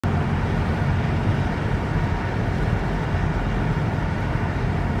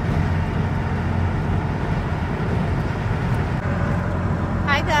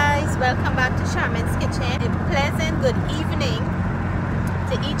Charmin's Kitchen. A pleasant good evening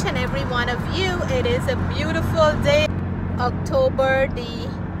to each and every one of you. It is a beautiful day, October the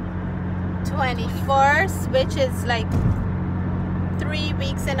 21st, which is like 3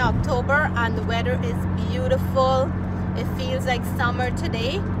 weeks in October, and the weather is beautiful. It feels like summer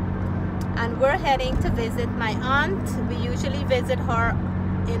today, and we're heading to visit my aunt. We usually visit her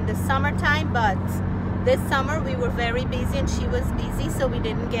in the summertime, but this summer we were very busy and she was busy, so we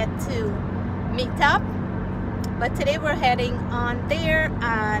didn't get to meet up. But today we're heading on there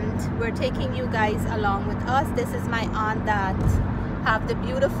and we're taking you guys along with us. This is my aunt that have the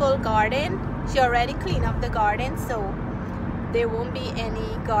beautiful garden. She already cleaned up the garden, so there won't be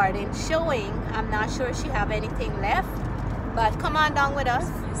any garden showing. I'm not sure if she have anything left, but come on down with us.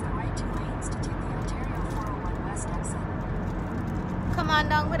 Come on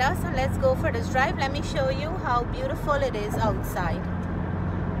down with us and let's go for this drive. Let me show you how beautiful it is outside.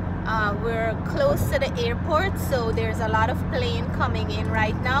 We're close to the airport, so there's a lot of plane coming in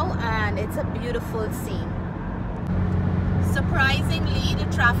right now, and it's a beautiful scene. Surprisingly, the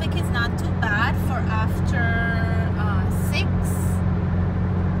traffic is not too bad for after 6.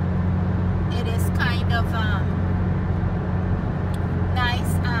 It is kind of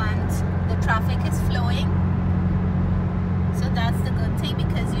nice and the traffic is flowing. So that's the good thing,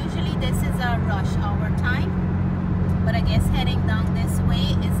 because usually this is a rush hour time, but I guess heading down this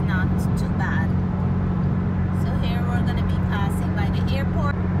way is not too bad. So here we're going to be passing by the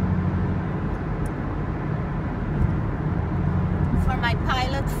airport. For my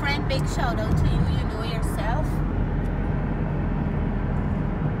pilot friend, big shout out to you, you know yourself.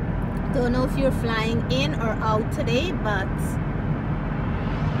 Don't know if you're flying in or out today, but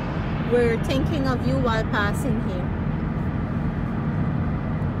we're thinking of you while passing here.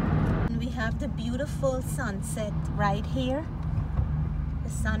 Have the beautiful sunset right here. The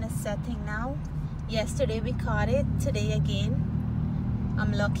sun is setting now. Yesterday we caught it, today again.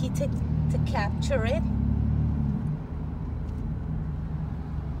 I'm lucky to capture it.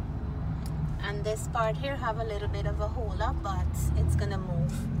 And this part here have a little bit of a hole up, but it's gonna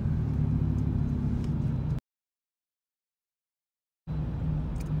move.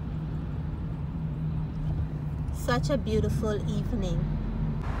 Such a beautiful evening.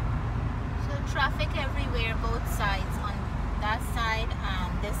 Traffic everywhere, both sides, on that side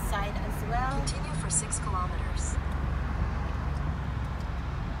and this side as well. Continue for 6 kilometers.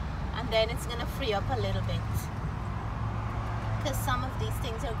 And then it's gonna free up a little bit, because some of these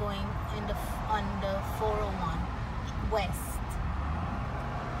things are going in on the 401 west.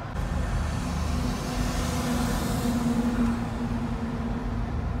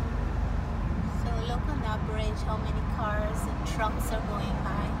 So look on that bridge, how many cars and trucks are going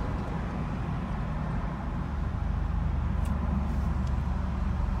by.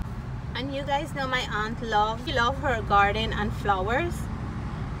 And you guys know my aunt love her garden and flowers,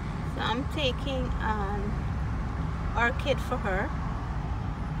 so I'm taking an orchid for her.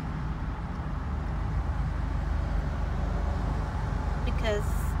 Because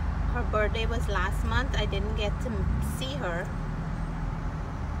her birthday was last month, I didn't get to see her,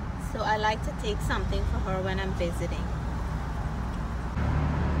 so I like to take something for her when I'm visiting.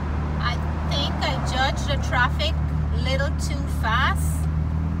 I think I judged the traffic a little too fast.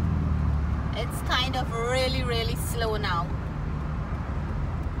 It's kind of really slow now.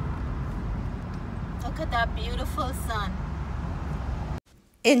 Look at that beautiful sun.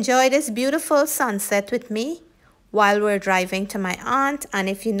 Enjoy this beautiful sunset with me while we're driving to my aunt. And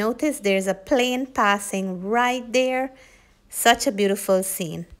if you notice, there's a plane passing right there. Such a beautiful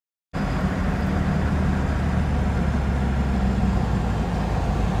scene.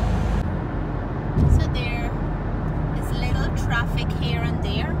 So there is little traffic here and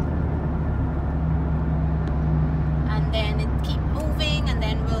there. Then it keep moving, and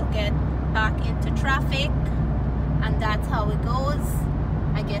then we'll get back into traffic, and that's how it goes,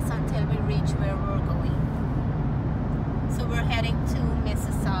 I guess, until we reach where we're going. So we're heading to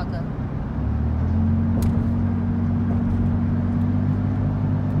Mississauga.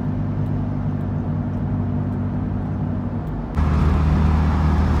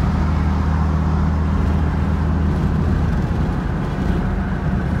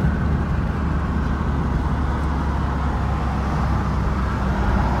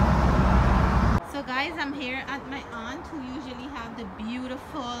 I'm here at my aunt, who usually have the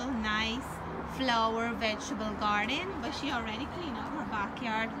beautiful, nice flower vegetable garden, but she already cleaned up her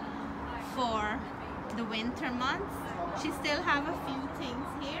backyard for the winter months. She still have a few things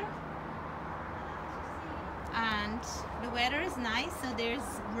here, and the weather is nice, so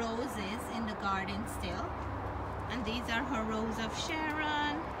there's roses in the garden still, and these are her Rose of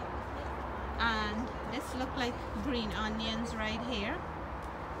Sharon, And this look like green onions right here.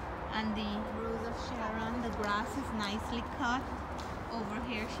 And the Rose of Sharon, the grass is nicely cut. Over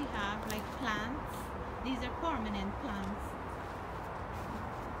here she have like plants. These are permanent plants.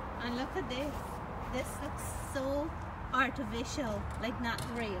 And look at this. This looks so artificial, like not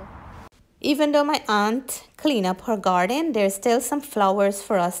real. Even though my aunt cleaned up her garden, there's still some flowers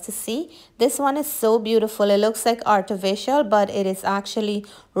for us to see. This one is so beautiful. It looks like artificial, but it is actually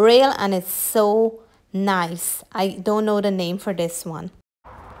real and it's so nice. I don't know the name for this one.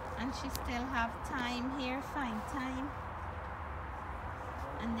 And she still have thyme here, fine thyme.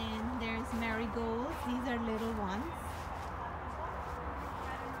 And then there's marigolds. These are little ones.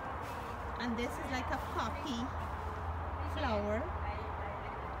 And this is like a poppy flower.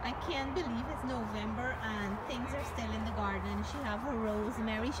 I can't believe it's November and things are still in the garden. She have her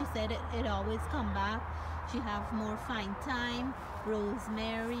rosemary. She said it always come back. She have more fine thyme,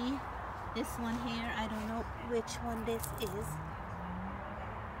 rosemary. This one here, I don't know which one this is.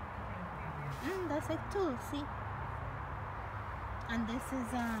 That's like tulsi. And this is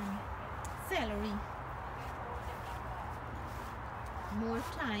celery. More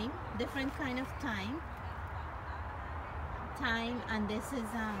thyme, different kind of thyme. And this is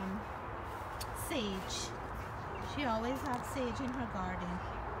sage. She always has sage in her garden.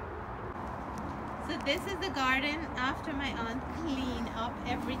 So this is the garden after my aunt cleaned up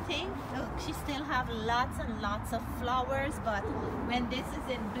everything. Look, she still have lots and lots of flowers, but when this is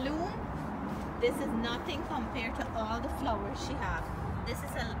in bloom, this is nothing compared to all the flowers she has. This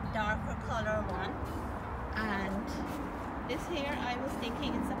is a darker color one, and this here I was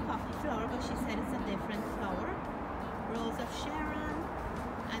thinking it's a poppy flower, but she said it's a different flower. Rose of Sharon,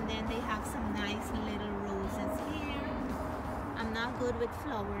 and then they have some nice little roses here. I'm not good with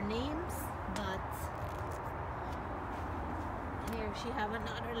flower names, but here she have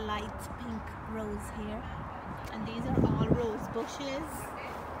another light pink rose here, and these are all rose bushes.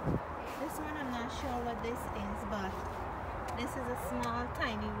 This one I'm not sure what this is, but this is a small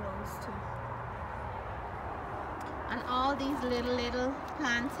tiny rose too. And all these little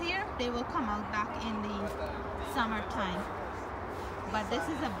plants here, they will come out back in the summertime. But this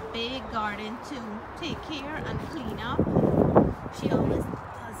is a big garden to take care and clean up. She always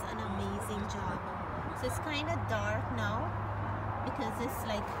does an amazing job. So it's kind of dark now because it's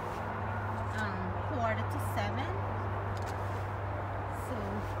like 6:45. So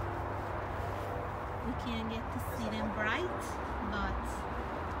we can't get to see them bright, but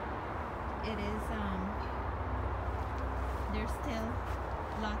it is there's still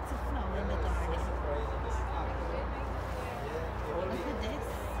lots of flower in the garden. Look at this.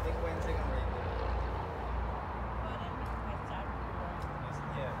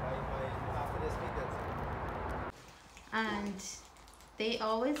 And they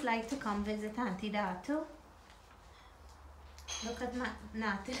always like to come visit Auntie Datu. Look at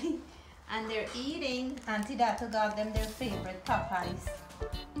Natalie. And they're eating. Auntie Datu got them their favorite Popeyes.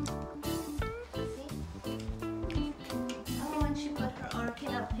 Orchid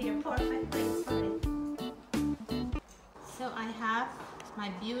up here, perfect place for it. So I have my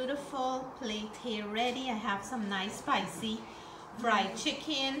beautiful plate here ready. I have some nice spicy fried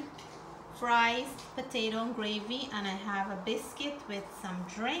chicken, fries, potato and gravy, and I have a biscuit with some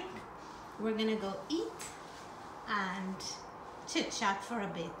drink. We're gonna go eat and chit chat for a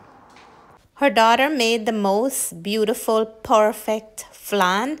bit. Her daughter made the most beautiful, perfect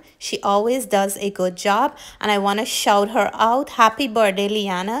flan. She always does a good job, and I want to shout her out. Happy birthday,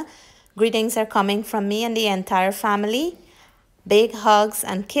 Liana. Greetings are coming from me and the entire family. Big hugs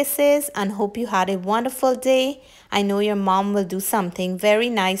and kisses, and hope you had a wonderful day. I know your mom will do something very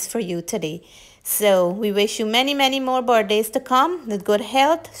nice for you today. So we wish you many, many more birthdays to come with good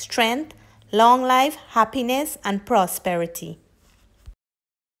health, strength, long life, happiness, and prosperity.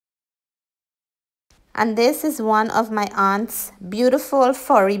 And this is one of my aunt's beautiful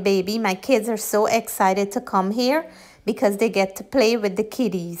furry baby. My kids are so excited to come here because they get to play with the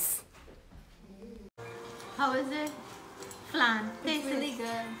kitties. How is it? Flan. Taste it. Really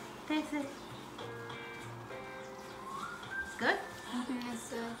good. Taste it. Good?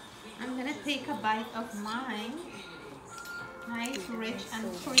 I'm gonna take a bite of mine. Nice, rich and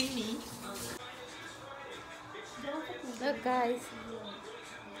creamy. Look guys.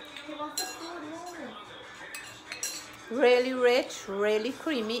 Really rich, really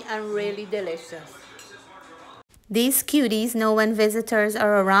creamy, and really delicious. These cuties know when visitors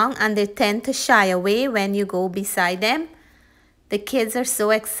are around, and they tend to shy away when you go beside them. The kids are so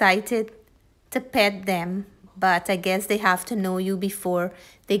excited to pet them, but I guess they have to know you before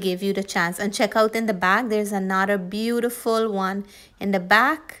they give you the chance. And check out in the back, there's another beautiful one in the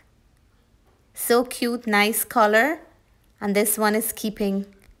back. So cute, nice color. And this one is keeping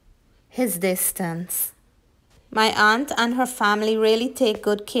his distance. My aunt and her family really take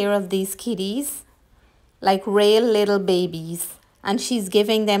good care of these kitties, like real little babies. And she's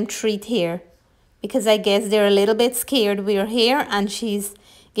giving them treat here because I guess they're a little bit scared we're here, and she's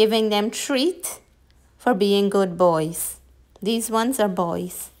giving them treat for being good boys. These ones are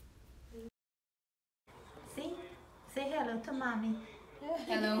boys. See? Say hello to mommy.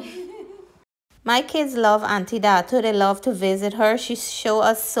 Hello. My kids love Auntie Datu. They love to visit her. She shows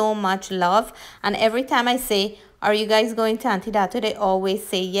us so much love. And every time I say, are you guys going to Auntie Datu? They always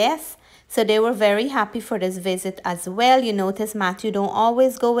say yes. So they were very happy for this visit as well. You notice Matthew don't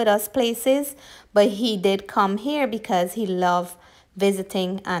always go with us places, but he did come here because he loved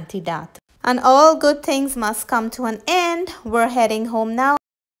visiting Auntie Datu. And all good things must come to an end. We're heading home now.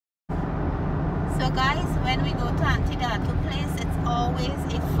 So guys, when we go to Auntie Datu place, it's always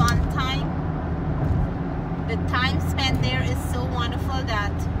a fun time. The time spent there is so wonderful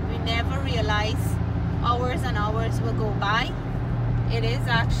that we never realize hours and hours will go by. It is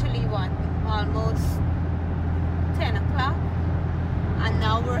actually what, almost 10 o'clock, and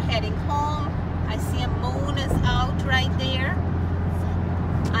now we're heading home. I see a moon is out right there,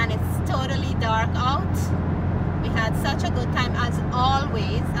 and it's totally dark out. We had such a good time as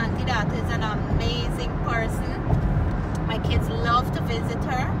always. Auntie Datu is an amazing person. My kids love to visit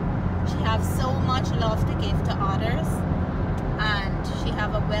her. She has so much love to give to others, and she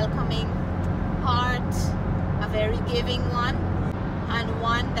have a welcoming heart, a very giving one, and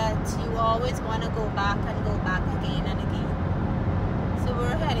one that you always want to go back again and again. So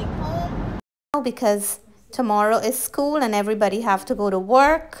we're heading home because tomorrow is school and everybody have to go to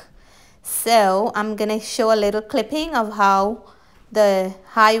work. So I'm gonna show a little clipping of how the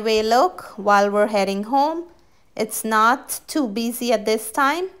highway look while we're heading home. It's not too busy at this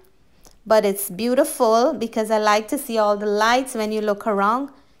time, but it's beautiful because I like to see all the lights when you look around.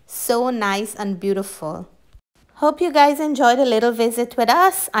 So nice and beautiful. Hope you guys enjoyed a little visit with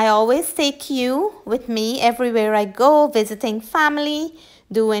us. I always take you with me everywhere I go, visiting family,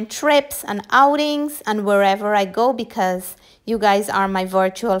 doing trips and outings, and wherever I go, because you guys are my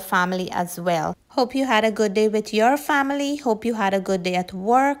virtual family as well. Hope you had a good day with your family. Hope you had a good day at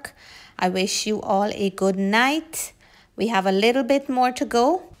work. I wish you all a good night. We have a little bit more to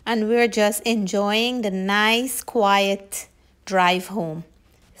go, and we're just enjoying the nice, quiet drive home.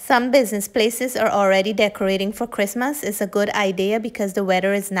 Some business places are already decorating for Christmas. It's a good idea because the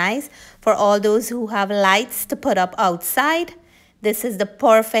weather is nice. For all those who have lights to put up outside, this is the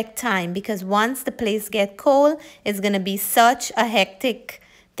perfect time, because once the place gets cold, it's going to be such a hectic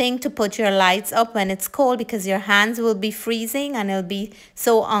thing to put your lights up when it's cold, because your hands will be freezing and it'll be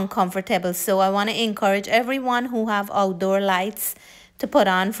so uncomfortable. So I want to encourage everyone who have outdoor lights to put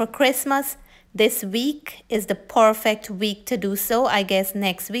on for Christmas. This week is the perfect week to do so. I guess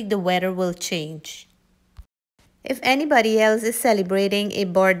next week the weather will change. If anybody else is celebrating a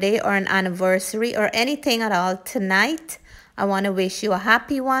birthday or an anniversary or anything at all tonight, I want to wish you a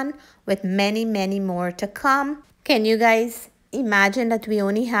happy one with many, many more to come. Can you guys imagine that we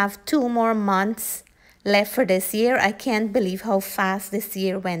only have 2 more months left for this year? I can't believe how fast this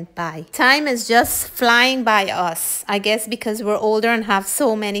year went by. Time is just flying by us. I guess because we're older and have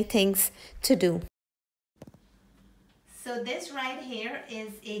so many things to do. So this right here is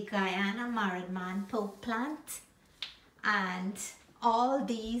a Guyana Maridman poke plant, and all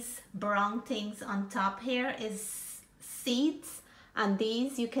these brown things on top here is seeds, and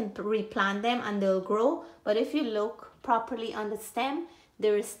these you can replant them and they'll grow. But if you look properly on the stem,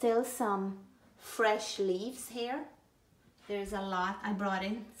 there is still some fresh leaves here. There's a lot. I brought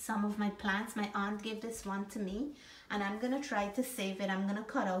in some of my plants. My aunt gave this one to me, and I'm gonna try to save it. I'm gonna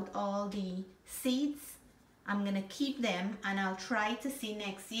cut out all the seeds. I'm gonna keep them, and I'll try to see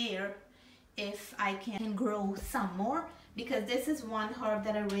next year if I can grow some more, because this is one herb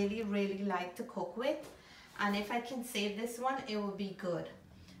that I really like to cook with, and if I can save this one, it will be good.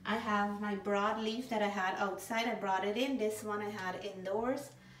 I have my broadleaf that I had outside. I brought it in. This one I had indoors.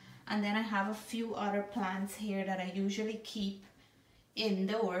 And then I have a few other plants here that I usually keep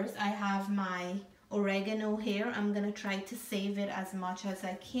indoors. I have my oregano here. I'm gonna try to save it as much as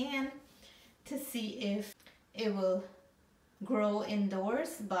I can to see if it will grow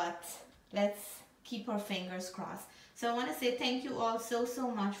indoors, but let's keep our fingers crossed. So I want to say thank you all so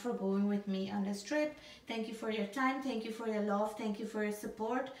much for going with me on this trip. Thank you for your time. Thank you for your love. Thank you for your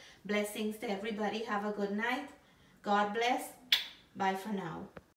support. Blessings to everybody. Have a good night. God bless. Bye for now.